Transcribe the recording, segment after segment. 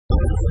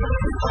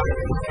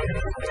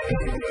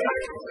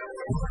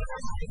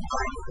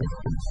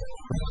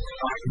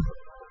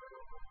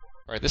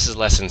Alright, this is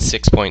lesson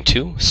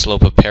 6.2,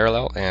 slope of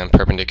parallel and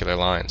perpendicular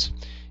lines.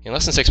 In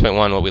lesson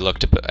 6.1, what we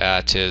looked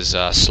at is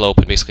slope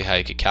and basically how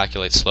you could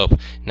calculate slope.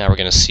 Now we're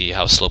going to see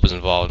how slope is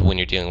involved when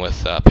you're dealing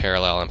with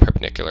parallel and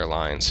perpendicular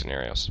line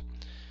scenarios.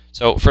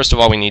 So first of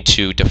all, we need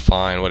to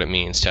define what it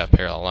means to have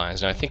parallel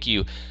lines. Now I think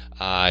you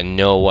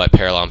know what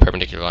parallel and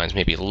perpendicular lines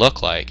maybe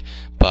look like,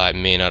 but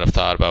may not have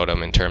thought about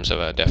them in terms of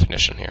a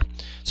definition here.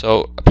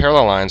 So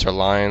parallel lines are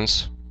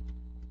lines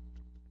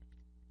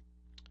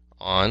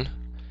on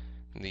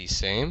the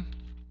same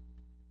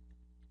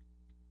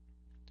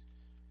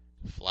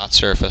flat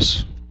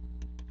surface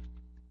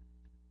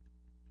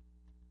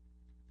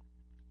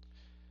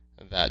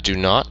that do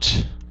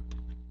not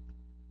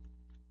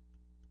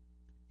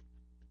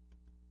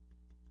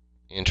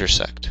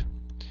intersect.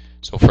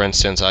 So for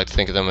instance, I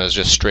think of them as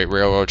just straight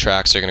railroad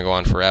tracks. They're going to go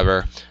on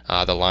forever.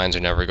 The lines are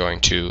never going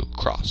to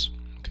cross.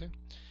 Okay.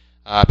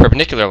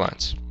 Perpendicular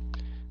lines.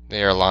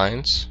 They are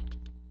lines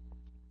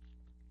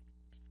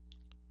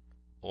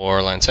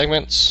or line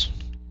segments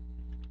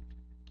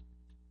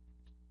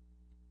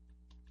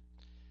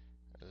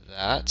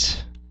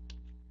that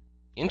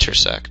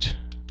intersect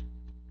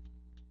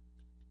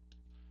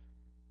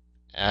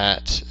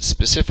at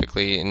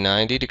specifically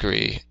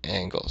 90-degree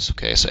angles.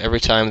 Okay, so every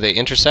time they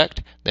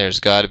intersect, there's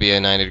got to be a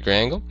 90-degree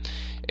angle.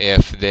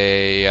 If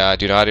they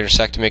do not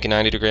intersect to make a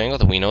 90-degree angle,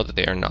 then we know that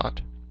they are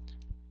not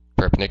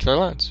perpendicular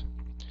lines.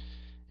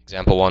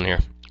 Example 1 here.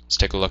 Let's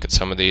take a look at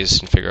some of these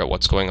and figure out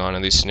what's going on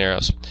in these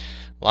scenarios.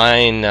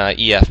 Line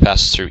EF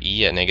passes through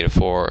E at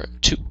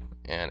 -4, 2,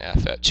 and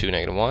F at 2,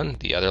 -1.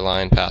 The other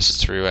line passes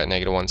through at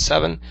 -1,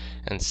 7,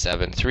 and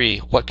 7, 3.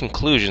 What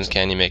conclusions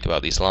can you make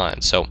about these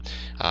lines? So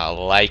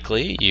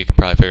likely you can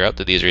probably figure out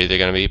that these are either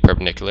going to be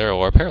perpendicular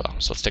or parallel.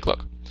 So let's take a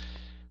look.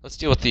 Let's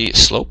deal with the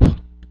slope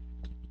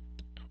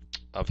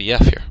of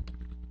EF here.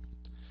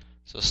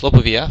 So the slope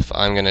of EF,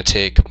 I'm going to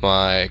take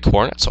my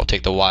coordinates. So I'll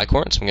take the y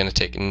coordinates. I'm going to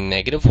take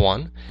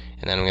 -1,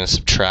 and then I'm going to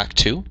subtract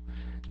 2.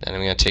 Then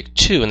I'm going to take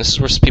 2, and this is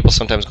where people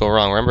sometimes go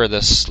wrong. Remember,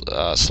 this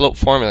slope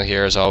formula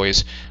here is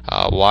always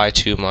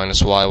y2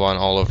 minus y1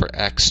 all over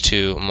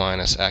x2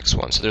 minus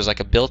x1. So there's like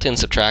a built-in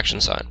subtraction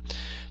sign.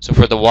 So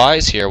for the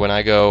y's here, when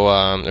I go,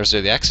 there's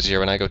the x's here,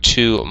 when I go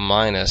 2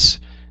 minus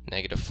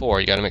 -4,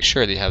 you got to make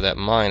sure that you have that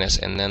minus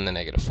and then the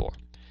 -4.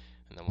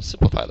 And then we'll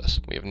simplify this.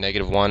 We have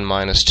 -1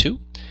 minus 2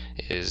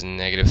 is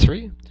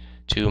 -3.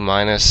 2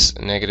 minus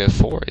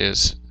 -4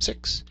 is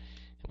 6.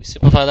 If we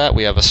simplify that,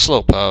 we have a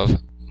slope of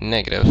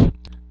 -1/2.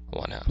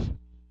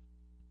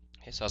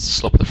 Okay, so that's the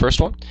slope of the first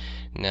one.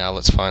 Now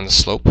let's find the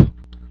slope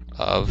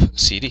of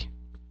CD.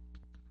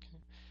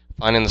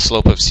 Finding the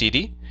slope of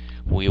CD,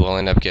 we will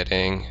end up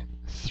getting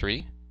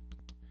 3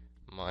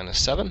 minus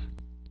 7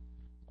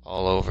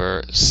 all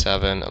over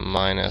 7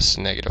 minus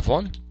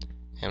 -1.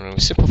 And when we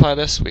simplify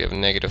this, we have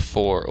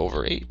 -4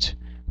 over 8,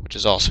 which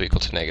is also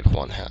equal to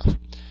 -1/2.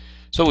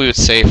 So what we would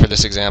say for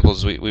this example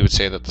is we would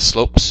say that the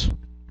slopes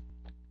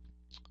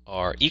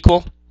are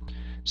equal.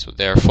 So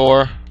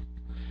therefore,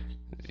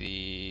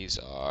 these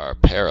are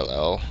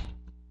parallel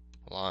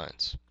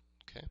lines.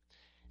 Okay,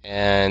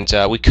 and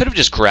we could have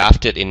just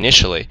graphed it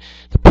initially.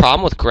 The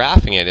problem with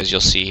graphing it, as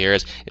you'll see here,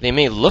 is they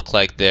may look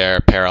like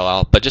they're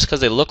parallel, but just because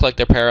they look like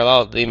they're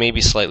parallel, they may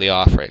be slightly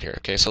off right here.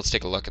 Okay, so let's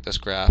take a look at this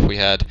graph. We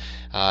had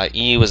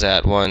E was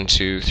at 1,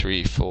 2,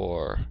 3,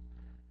 4,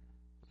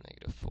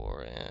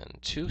 -4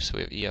 and 2, so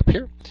we have E up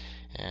here,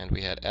 and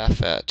we had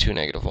F at 2,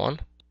 -1.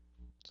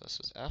 So this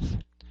is F.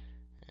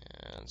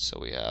 And so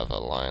we have a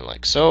line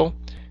like so,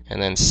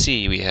 and then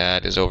C we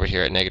had is over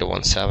here at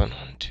 -1, 7.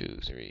 1, 2,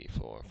 3,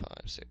 4,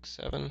 5, 6,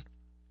 7.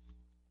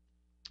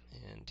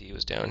 And D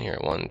was down here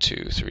at 1,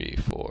 2, 3,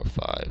 4,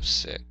 5,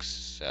 6,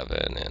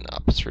 7, and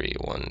up 3,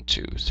 1,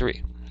 2,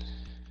 3.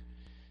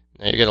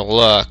 Now you're going to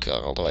look,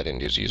 although I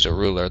didn't use a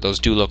ruler, those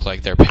do look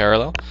like they're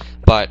parallel,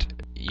 but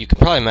you can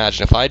probably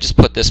imagine if I just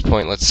put this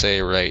point, let's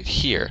say right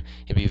here,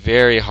 it'd be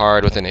very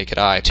hard with the naked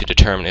eye to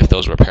determine if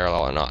those were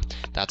parallel or not.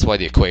 That's why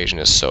the equation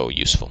is so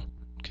useful.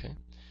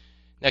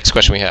 Next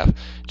question we have.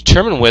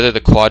 Determine whether the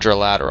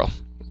quadrilateral,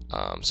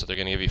 so they're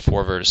going to give you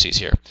 4 vertices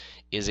here,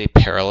 is a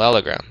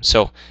parallelogram.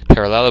 So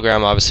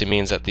parallelogram obviously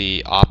means that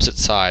the opposite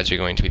sides are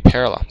going to be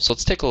parallel. So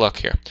let's take a look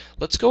here.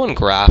 Let's go and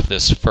graph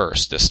this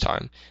first this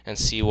time and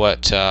see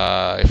what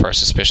if our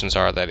suspicions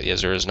are that it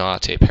is or is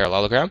not a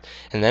parallelogram.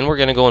 And then we're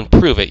going to go and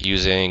prove it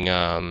using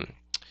the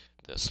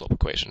slope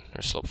equation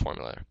or slope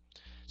formula.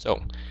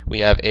 So we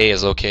have A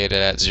is located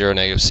at 0,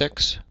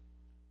 -6.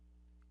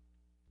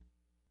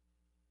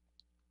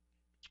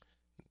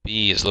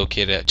 B is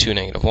located at 2,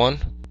 -1.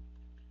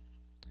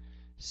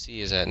 C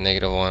is at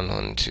 -1,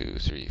 1, 2,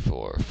 3,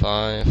 4,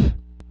 5.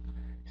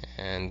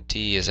 And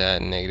D is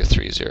at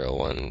 -3, 0,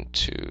 1,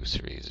 2,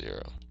 3,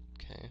 0.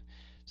 Okay.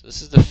 So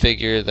this is the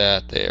figure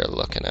that they are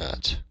looking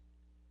at.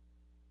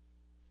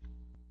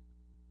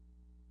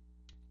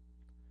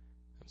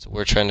 So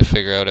we're trying to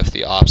figure out if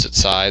the opposite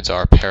sides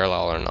are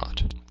parallel or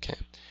not. Okay.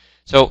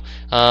 So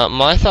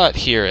my thought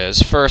here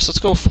is, first let's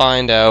go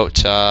find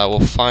out,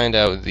 we'll find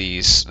out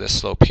this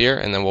slope here,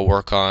 and then we'll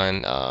work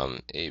on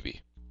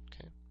AB.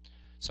 Okay.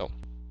 So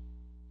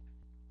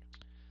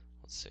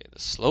let's say the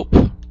slope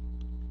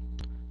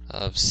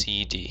of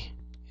CD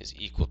is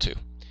equal to,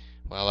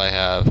 well, I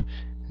have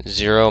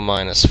 0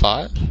 minus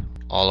 5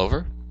 all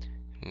over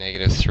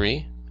negative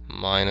 3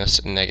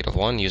 minus negative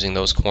 1 using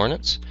those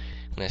coordinates.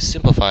 When I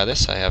simplify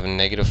this, I have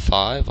negative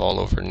 5 all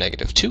over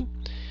negative 2,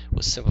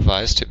 which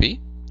simplifies to be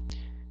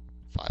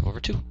 5 over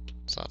 2.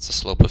 So that's the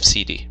slope of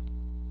CD.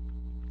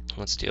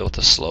 Let's deal with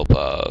the slope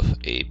of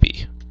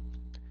AB.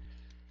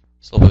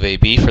 Slope of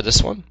AB for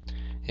this one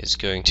is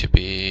going to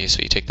be,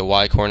 so you take the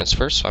y coordinates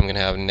first, so I'm going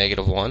to have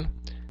negative 1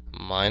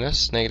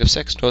 minus negative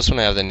 6. Notice when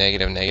I have the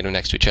negative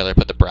next to each other, I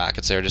put the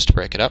brackets there just to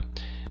break it up.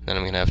 And then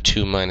I'm going to have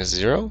 2 minus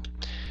 0.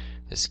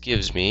 This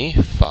gives me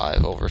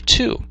 5 over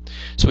 2.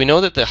 So we know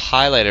that the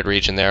highlighted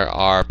region there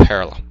are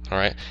parallel. All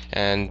right,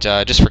 and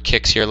just for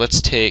kicks here, let's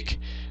take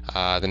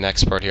the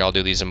next part here. I'll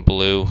do these in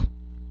blue,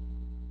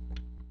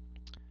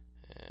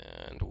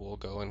 and we'll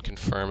go and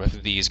confirm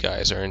if these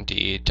guys are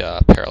indeed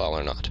parallel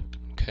or not.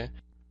 Okay,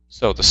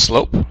 so the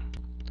slope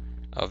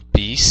of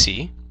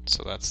BC,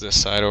 so that's this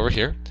side over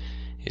here,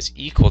 is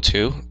equal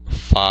to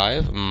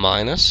 5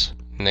 minus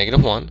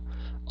negative 1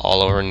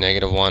 all over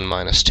negative 1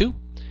 minus 2.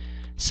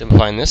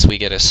 Simplifying this, we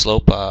get a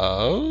slope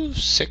of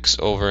 6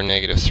 over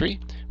negative 3,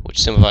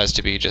 which simplifies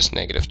to be just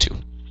negative 2.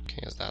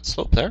 Okay, is that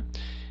slope there?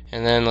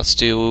 And then let's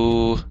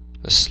do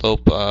the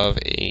slope of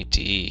AD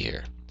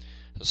here.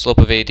 The slope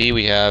of AD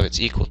we have, it's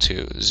equal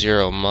to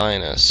 0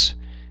 minus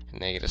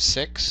negative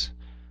 6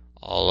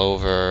 all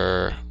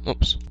over,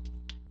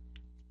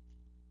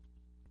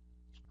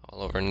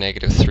 all over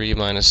negative 3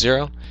 minus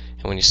 0.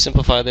 And when you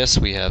simplify this,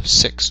 we have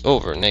 6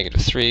 over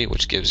negative 3,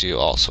 which gives you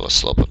also a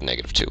slope of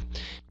negative 2.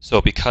 So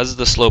because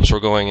the slopes were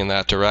going in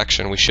that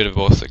direction, we should have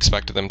both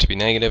expected them to be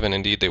negative, and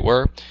indeed they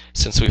were.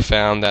 Since we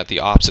found that the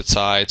opposite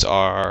sides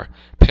are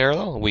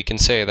parallel, we can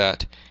say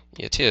that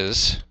it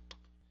is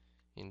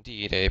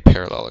indeed a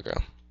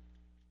parallelogram.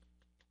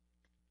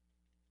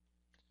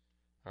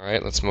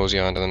 Alright, let's mosey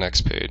on to the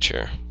next page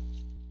here.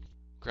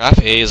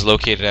 Graph A is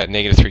located at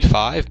negative 3,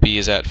 5, B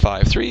is at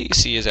 5, 3,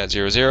 C is at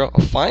 0, 0.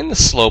 Find the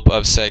slope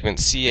of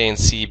segments CA and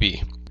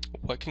CB.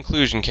 What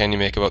conclusion can you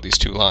make about these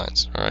two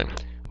lines?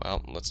 Alright,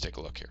 well, let's take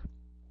a look here.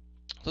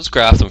 Let's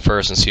graph them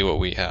first and see what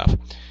we have.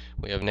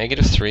 We have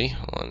negative 3,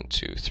 1,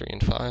 2, 3,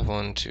 and 5,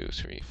 1, 2,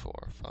 3, 4,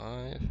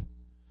 5.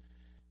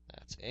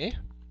 That's A.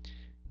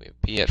 We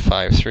have B at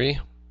 5, 3.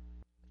 So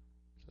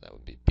that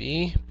would be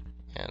B.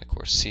 And of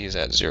course C is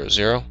at 0,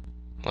 0,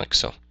 like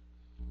so.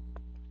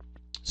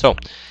 So,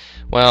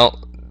 well,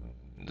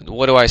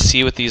 what do I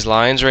see with these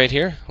lines right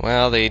here?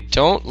 Well, they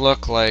don't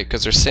look like,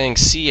 because they're saying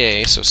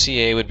CA, so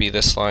CA would be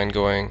this line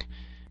going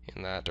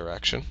in that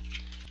direction.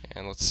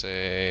 And let's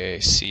say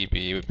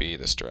CB would be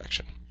this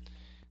direction.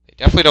 They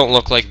definitely don't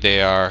look like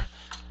they are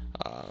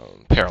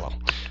parallel.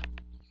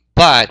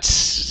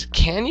 But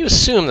can you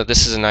assume that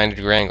this is a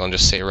 90-degree angle and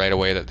just say right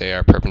away that they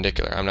are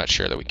perpendicular? I'm not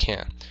sure that we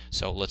can.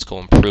 So let's go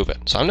and prove it.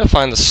 So I'm going to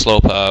find the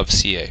slope of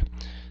CA.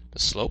 The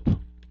slope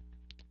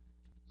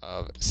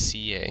of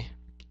CA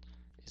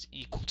is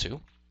equal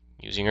to,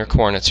 using our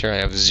coordinates here, I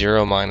have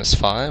 0 minus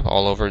 5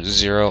 all over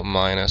 0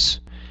 minus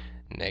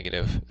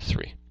negative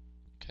 3.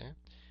 Okay.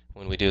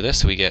 When we do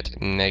this, we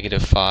get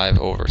negative 5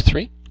 over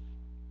 3.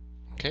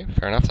 Okay,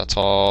 fair enough. That's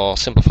all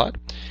simplified.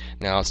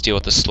 Now let's deal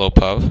with the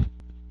slope of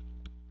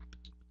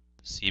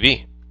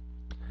CB.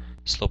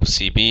 Slope of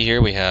CB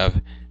here, we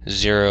have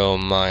 0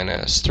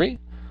 minus 3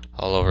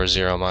 all over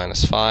 0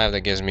 minus 5.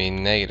 That gives me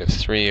negative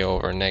 3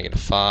 over negative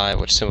 5,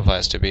 which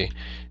simplifies to be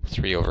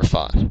 3 over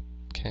 5.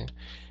 Okay.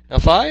 Now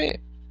if I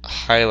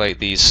highlight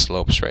these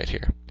slopes right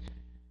here,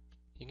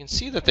 you can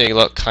see that they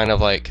look kind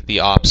of like the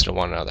opposite of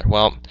one another.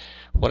 Well,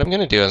 what I'm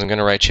going to do is I'm going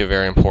to write you a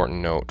very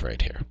important note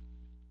right here.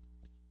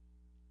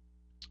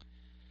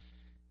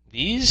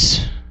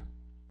 These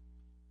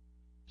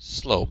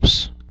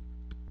slopes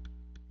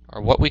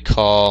are what we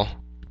call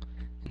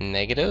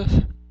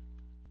negative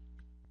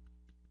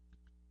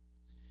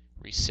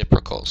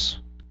reciprocals.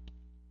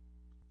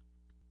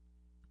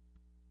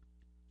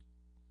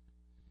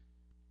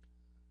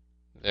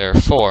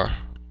 Therefore,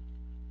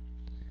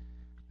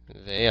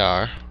 they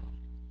are,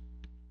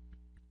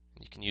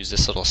 you can use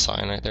this little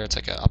sign right there, it's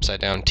like an upside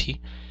down T,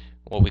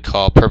 what we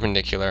call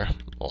perpendicular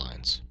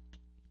lines.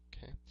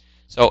 Okay.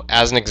 So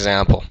as an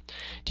example,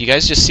 do you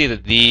guys just see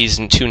that these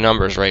two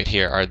numbers right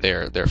here are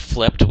they're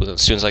flipped?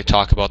 Students like to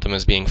talk about them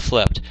as being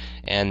flipped,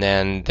 and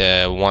then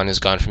the one has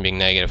gone from being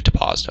negative to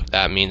positive.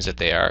 That means that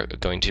they are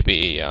going to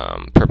be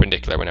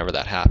perpendicular whenever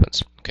that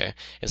happens. Okay.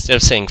 Instead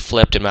of saying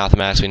flipped in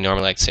mathematics, we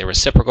normally like to say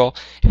reciprocal.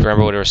 If you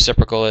remember what a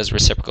reciprocal is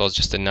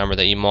just a number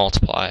that you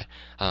multiply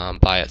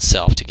by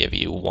itself to give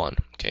you 1.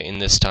 Okay. In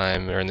this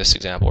time, or in this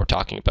example, we're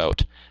talking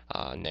about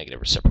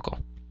negative reciprocal.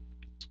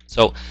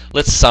 So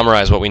let's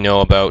summarize what we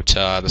know about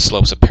the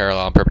slopes of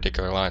parallel and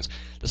perpendicular lines.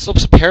 The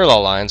slopes of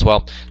parallel lines,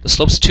 well, the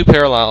slopes of two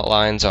parallel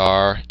lines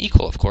are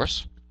equal, of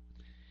course.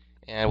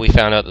 And we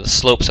found out that the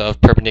slopes of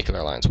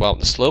perpendicular lines. Well,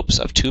 the slopes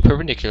of two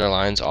perpendicular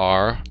lines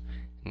are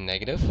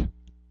negative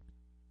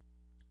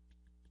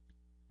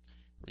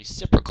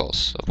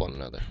reciprocals of one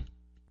another.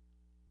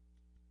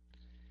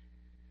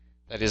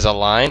 That is a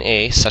line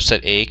A such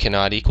that A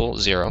cannot equal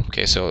 0.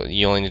 Okay, so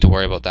you only need to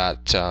worry about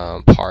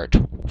that part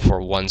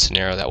for one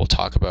scenario that we'll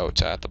talk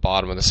about at the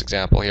bottom of this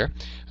example here,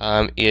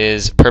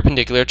 is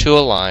perpendicular to a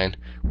line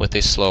with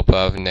a slope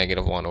of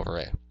negative 1 over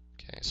A.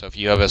 Okay, so if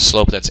you have a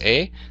slope that's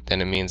A,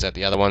 then it means that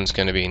the other one's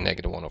going to be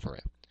negative 1 over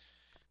A.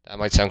 That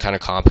might sound kind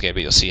of complicated,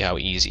 but you'll see how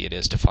easy it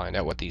is to find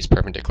out what these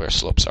perpendicular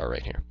slopes are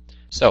right here.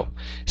 So,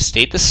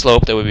 state the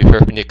slope that would be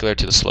perpendicular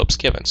to the slopes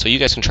given. So you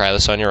guys can try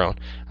this on your own.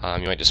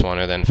 You might just want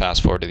to then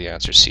fast forward to the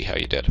answer to see how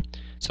you did.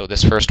 So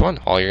this first one,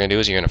 all you're going to do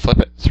is you're going to flip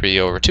it 3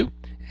 over 2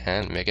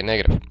 and make it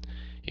negative.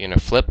 You're going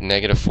to flip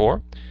negative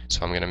 4,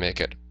 so I'm going to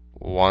make it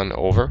 1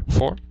 over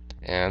 4.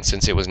 And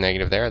since it was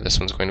negative there, this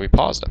one's going to be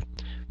positive.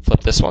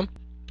 Flip this one.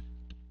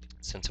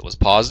 Since it was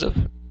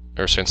positive,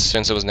 or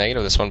since it was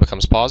negative, this one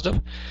becomes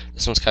positive.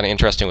 This one's kind of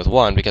interesting with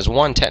 1 because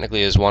 1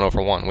 technically is 1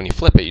 over 1. When you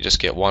flip it, you just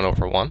get 1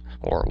 over 1,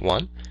 or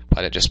 1,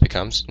 but it just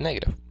becomes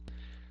negative.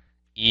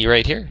 E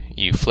right here,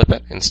 you flip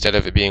it. Instead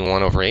of it being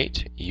 1 over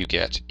 8, you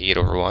get 8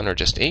 over 1, or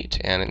just 8,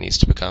 and it needs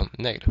to become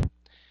negative.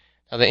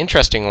 Now the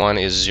interesting one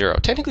is 0.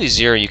 Technically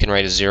 0 you can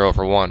write as 0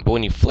 over 1, but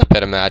when you flip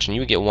it, imagine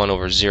you would get 1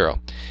 over 0.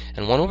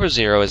 And 1 over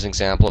 0 is an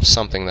example of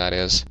something that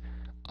is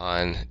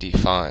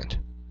undefined.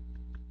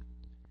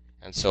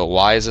 And so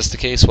why is this the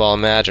case? Well,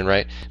 imagine,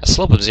 right, a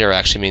slope of 0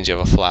 actually means you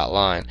have a flat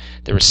line.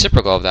 The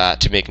reciprocal of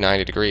that, to make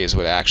 90 degrees,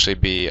 would actually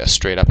be a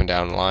straight up and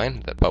down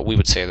line, but we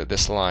would say that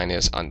this line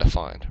is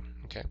undefined.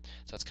 Okay,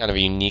 so that's kind of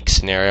a unique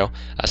scenario,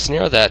 a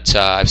scenario that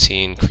I've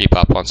seen creep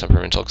up on some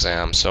provincial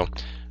exams, so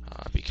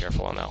be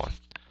careful on that one.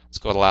 Let's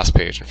go to the last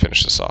page and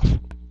finish this off.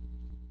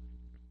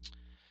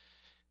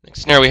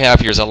 Next scenario we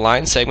have here is a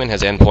line segment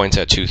has endpoints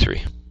at 2,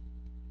 3.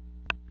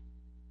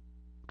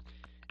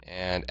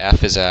 And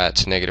F is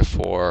at negative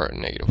 4,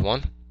 negative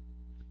 1.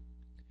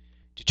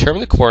 Determine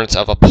the coordinates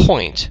of a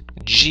point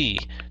G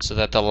so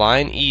that the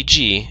line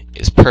EG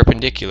is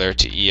perpendicular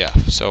to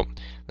EF. So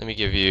let me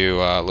give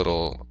you a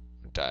little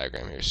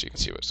diagram here so you can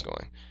see what's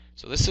going.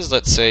 So this is,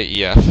 let's say,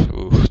 EF.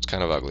 Ooh, it's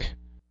kind of ugly.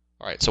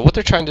 Alright, so what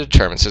they're trying to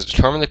determine says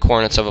determine the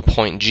coordinates of a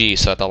point G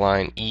so that the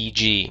line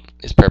EG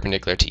is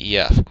perpendicular to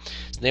EF.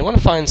 So they want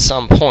to find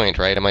some point,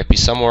 right? It might be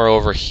somewhere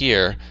over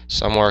here,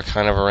 somewhere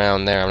kind of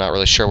around there. I'm not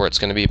really sure where it's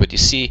going to be, but you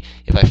see,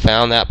 if I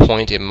found that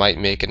point, it might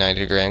make a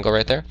 90-degree angle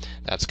right there.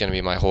 That's going to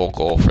be my whole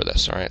goal for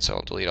this, alright? So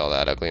I'll delete all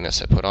that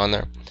ugliness I put on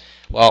there.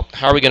 Well,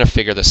 how are we going to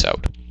figure this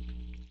out?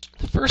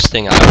 The first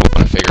thing I want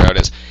to figure out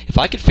is, if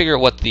I could figure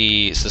out what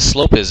the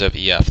slope is of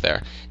EF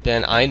there,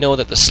 then I know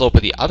that the slope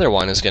of the other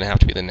one is going to have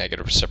to be the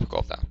negative reciprocal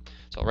of that.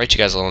 So I'll write you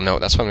guys a little note.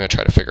 That's what I'm going to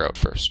try to figure out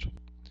first.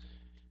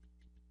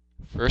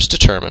 First,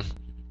 determine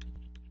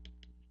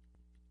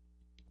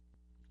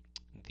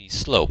the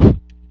slope of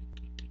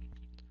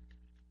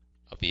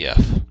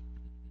EF.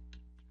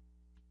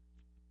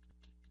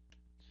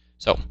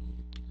 So,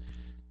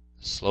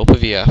 the slope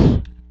of EF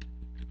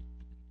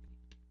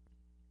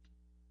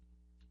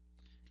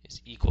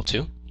is equal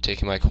to,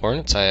 taking my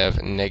coordinates, I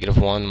have negative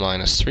 1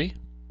 minus 3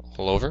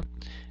 all over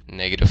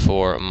negative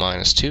 4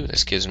 minus 2.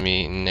 This gives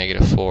me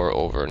negative 4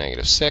 over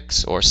negative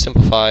 6, or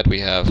simplified,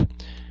 we have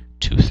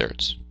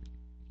 2/3.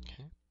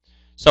 Okay.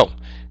 So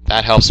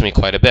that helps me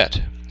quite a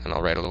bit, and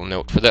I'll write a little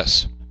note for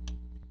this.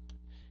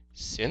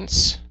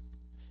 Since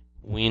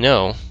we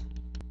know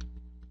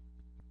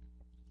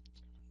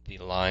the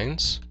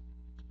lines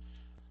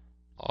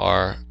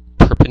are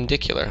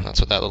perpendicular, that's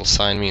what that little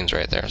sign means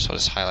right there, so I'll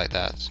just highlight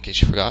that in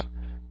case you forgot,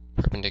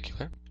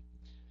 perpendicular,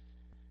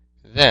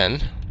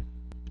 then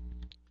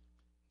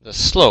the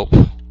slope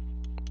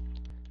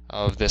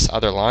of this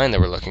other line that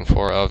we're looking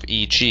for, of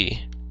EG,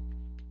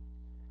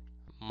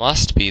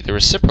 must be the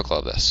reciprocal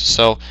of this.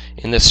 So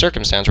in this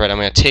circumstance, right, I'm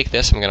going to take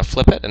this, I'm going to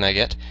flip it, and I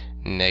get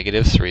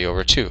negative 3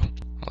 over 2,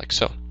 like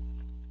so.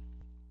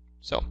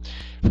 So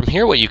from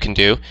here what you can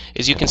do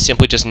is you can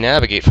simply just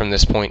navigate from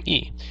this point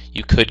E.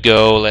 You could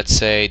go, let's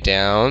say,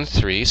 down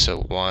 3,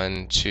 so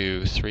 1,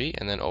 2, 3,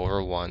 and then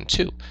over 1,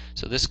 2.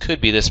 So this could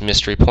be this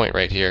mystery point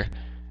right here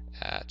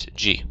at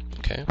G.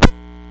 Okay.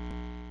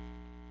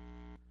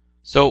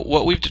 So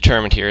what we've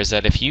determined here is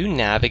that if you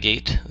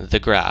navigate the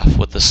graph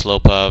with the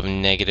slope of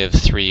negative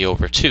 3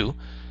 over 2,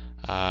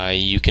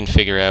 you can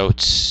figure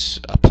out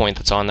a point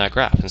that's on that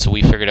graph. And so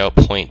we figured out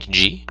point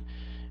G,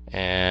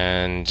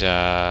 and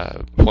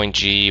point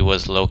G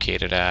was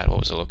located at, what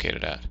was it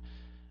located at?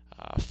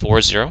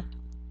 4, 0,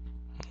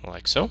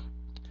 like so.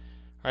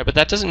 Alright, but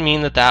that doesn't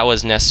mean that that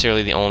was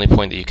necessarily the only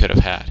point that you could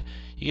have had.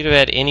 You could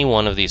have had any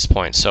one of these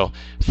points. So,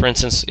 for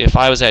instance, if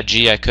I was at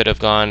G, I could have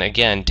gone,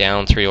 again,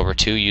 down 3 over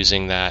 2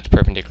 using that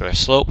perpendicular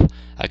slope.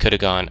 I could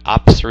have gone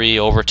up 3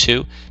 over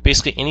 2.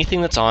 Basically,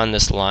 anything that's on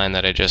this line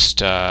that I just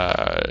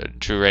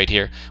drew right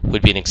here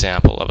would be an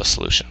example of a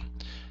solution.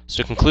 So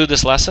to conclude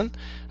this lesson,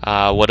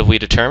 what have we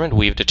determined?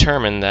 We've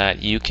determined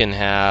that you can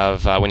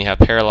have, when you have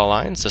parallel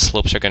lines, the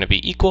slopes are going to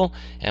be equal,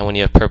 and when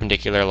you have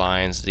perpendicular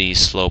lines, the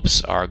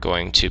slopes are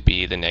going to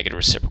be the negative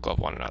reciprocal of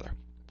one another.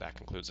 That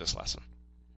concludes this lesson.